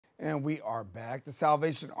And we are back. The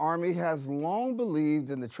Salvation Army has long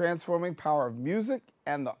believed in the transforming power of music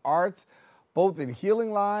and the arts, both in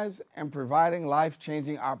healing lives and providing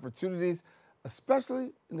life-changing opportunities,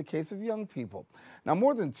 especially in the case of young people. Now,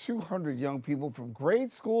 more than 200 young people from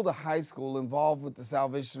grade school to high school involved with the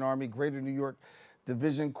Salvation Army Greater New York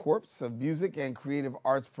Division Corps of Music and Creative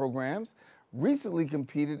Arts programs recently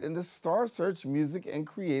competed in the Star Search Music and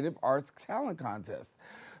Creative Arts Talent Contest.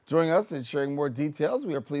 Joining us and sharing more details,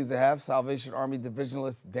 we are pleased to have Salvation Army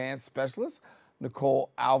Divisional Dance Specialist Nicole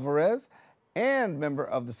Alvarez and member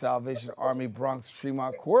of the Salvation Army Bronx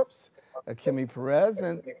Tremont Corps, Akemy Perez,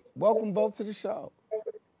 and welcome both to the show.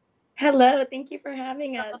 Hello, thank you for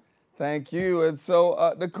having us. Thank you. And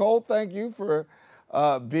so, Nicole, thank you for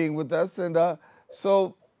being with us. And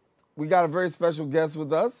so we got a very special guest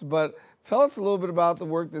with us, but tell us a little bit about the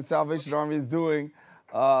work that Salvation Army is doing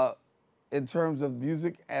in terms of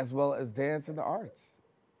music as well as dance and the arts.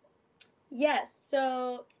 Yes,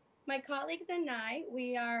 so my colleagues and I,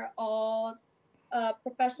 we are all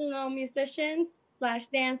professional musicians slash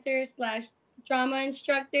dancers slash drama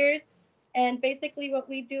instructors. And basically what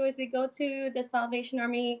we do is we go to the Salvation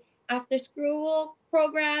Army after school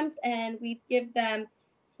programs and we give them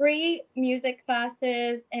free music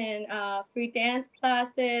classes and free dance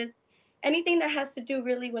classes, anything that has to do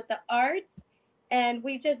really with the arts. And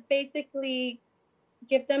we just basically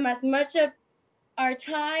give them as much of our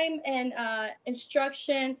time and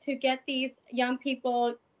instruction to get these young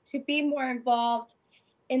people to be more involved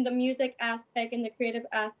in the music aspect and the creative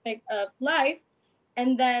aspect of life.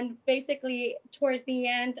 And then basically towards the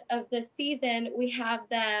end of the season, we have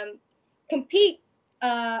them compete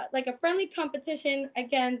like a friendly competition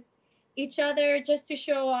against each other just to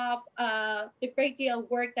show off the great deal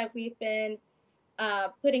of work that we've been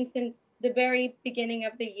putting since the very beginning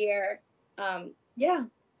of the year. Yeah.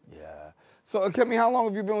 Yeah. So, Akemy, how long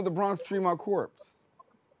have you been with the Bronx Tremont Corps?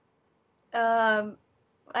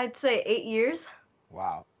 I'd say 8 years.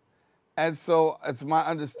 Wow. And so it's my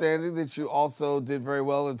understanding that you also did very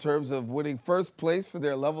well in terms of winning first place for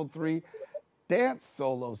their level 3 dance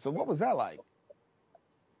solo. So what was that like?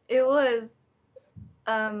 It was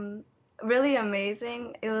really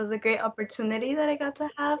amazing. It was a great opportunity that I got to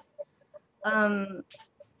have.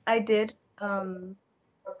 I did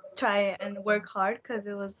try and work hard because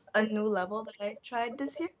it was a new level that I tried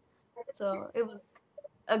this year. So it was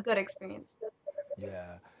a good experience.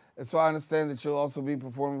 Yeah. And so I understand that you'll also be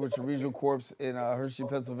performing with your regional corps in Hershey,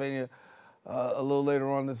 Pennsylvania a little later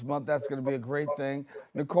on this month. That's going to be a great thing.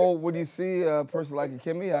 Nicole, what do you see a person like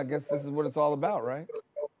Akemy? I guess this is what it's all about, right?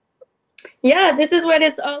 Yeah, this is what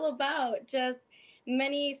it's all about. Just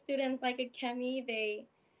many students like Akemy, they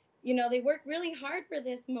work really hard for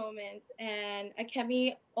this moment. And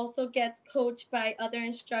Akemi also gets coached by other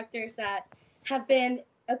instructors that have been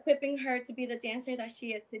equipping her to be the dancer that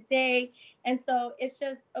she is today. And so it's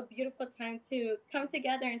just a beautiful time to come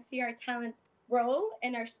together and see our talents grow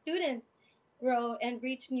and our students grow and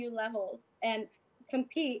reach new levels and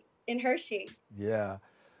compete in Hershey. Yeah.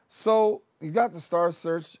 So you got the Star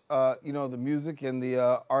Search, the music and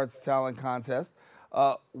the arts talent contest.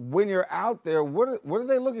 When you're out there, what are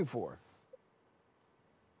they looking for?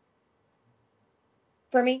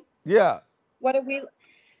 For me? Yeah. What are we?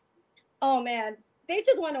 Oh man, they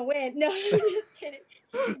just want to win. No, I'm just kidding.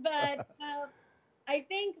 But I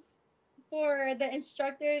think for the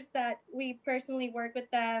instructors that we personally work with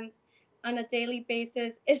them on a daily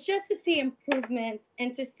basis, it's just to see improvements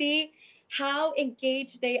and to see how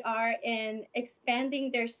engaged they are in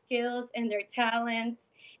expanding their skills and their talents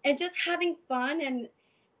and just having fun and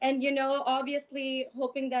obviously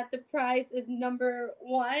hoping that the prize is number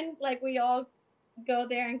one, like we all go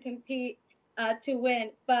there and compete to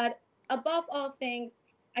win. But above all things,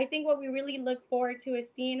 I think what we really look forward to is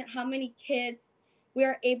seeing how many kids we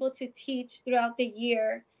are able to teach throughout the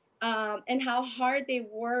year, and how hard they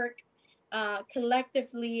work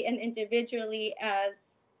collectively and individually as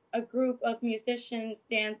a group of musicians,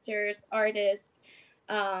 dancers, artists.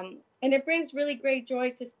 And it brings really great joy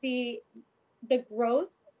to see the growth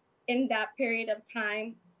in that period of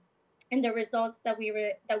time and the results that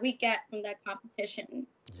we get from that competition.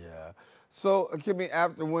 Yeah. So, Akemy,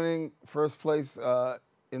 after winning first place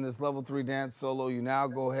in this level 3 dance solo, you now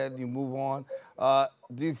go ahead and you move on.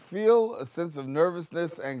 Do you feel a sense of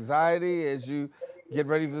nervousness, anxiety as you get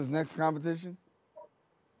ready for this next competition?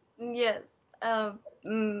 Yes,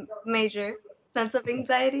 major sense of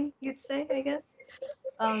anxiety, you'd say, I guess.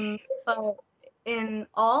 But in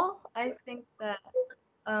all, I think that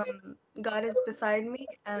God is beside me,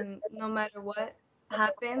 and no matter what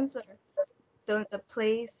happens or the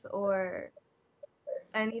place or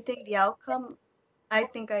anything, the outcome, I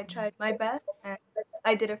think I tried my best, and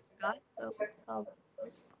I did it for God, so it's all that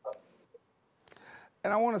matters.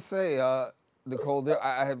 And I want to say, Nicole,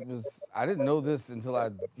 I didn't know this until I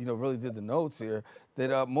really did the notes here,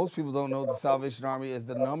 that most people don't know the Salvation Army is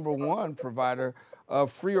the #1 provider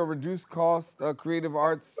of free or reduced cost creative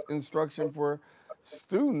arts instruction for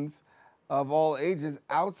students of all ages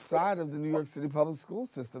outside of the New York City public school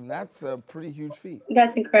system. That's a pretty huge feat.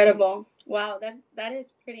 That's incredible. Wow, that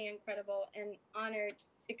is pretty incredible, and honored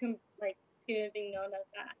to to being known as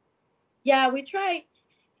that. Yeah, we try.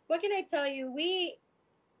 What can I tell you? We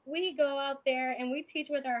go out there and we teach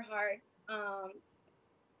with our hearts.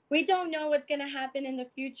 We don't know what's gonna happen in the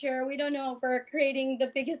future. We don't know if we're creating the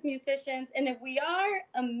biggest musicians, and if we are,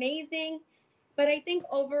 amazing. But I think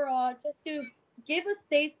overall, just to give a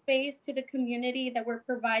safe space to the community that we're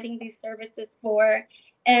providing these services for,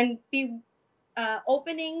 and be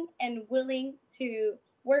opening and willing to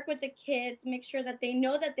work with the kids, make sure that they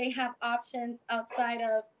know that they have options outside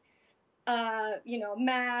of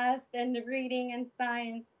math and reading and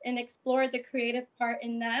science, and explore the creative part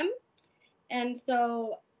in them. And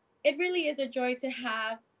so it really is a joy to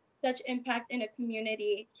have such impact in a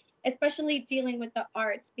community, especially dealing with the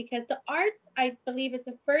arts, because the arts, I believe, is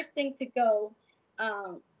the first thing to go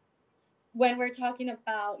um, when we're talking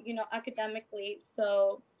about, academically.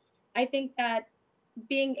 So I think that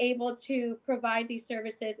being able to provide these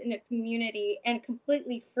services in a community and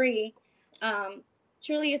completely free um,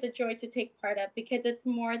 truly is a joy to take part of, because it's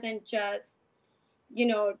more than just, you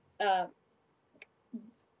know, uh,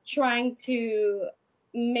 trying to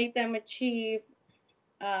make them achieve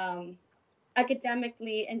um,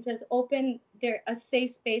 academically, and just open a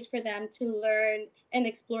safe space for them to learn and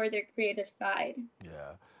explore their creative side.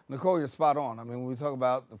 Yeah. Nicole, you're spot on. I mean, when we talk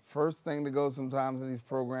about the first thing to go sometimes in these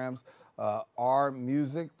programs are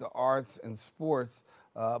music, the arts, and sports.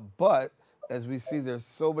 But as we see, there's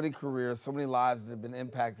so many careers, so many lives that have been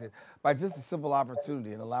impacted by just a simple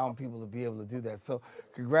opportunity and allowing people to be able to do that. So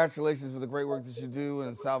congratulations for the great work that you do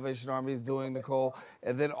and Salvation Army is doing, Nicole.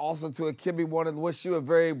 And then also to Akemy, wanted to wish you a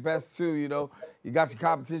very best too. You got your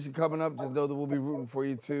competition coming up. Just know that we'll be rooting for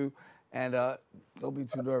you too. And don't be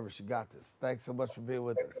too nervous. You got this. Thanks so much for being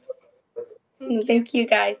with us. Thank you,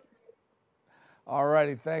 guys. All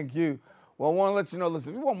righty. Thank you. Well, I want to let you know,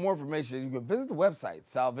 listen, if you want more information, you can visit the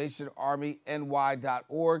website,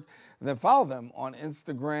 salvationarmyny.org, and then follow them on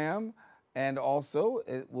Instagram. And also,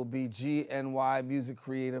 it will be GNY Music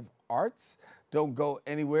Creative Arts. Don't go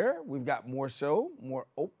anywhere. We've got more show, more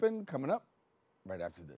open coming up right after this.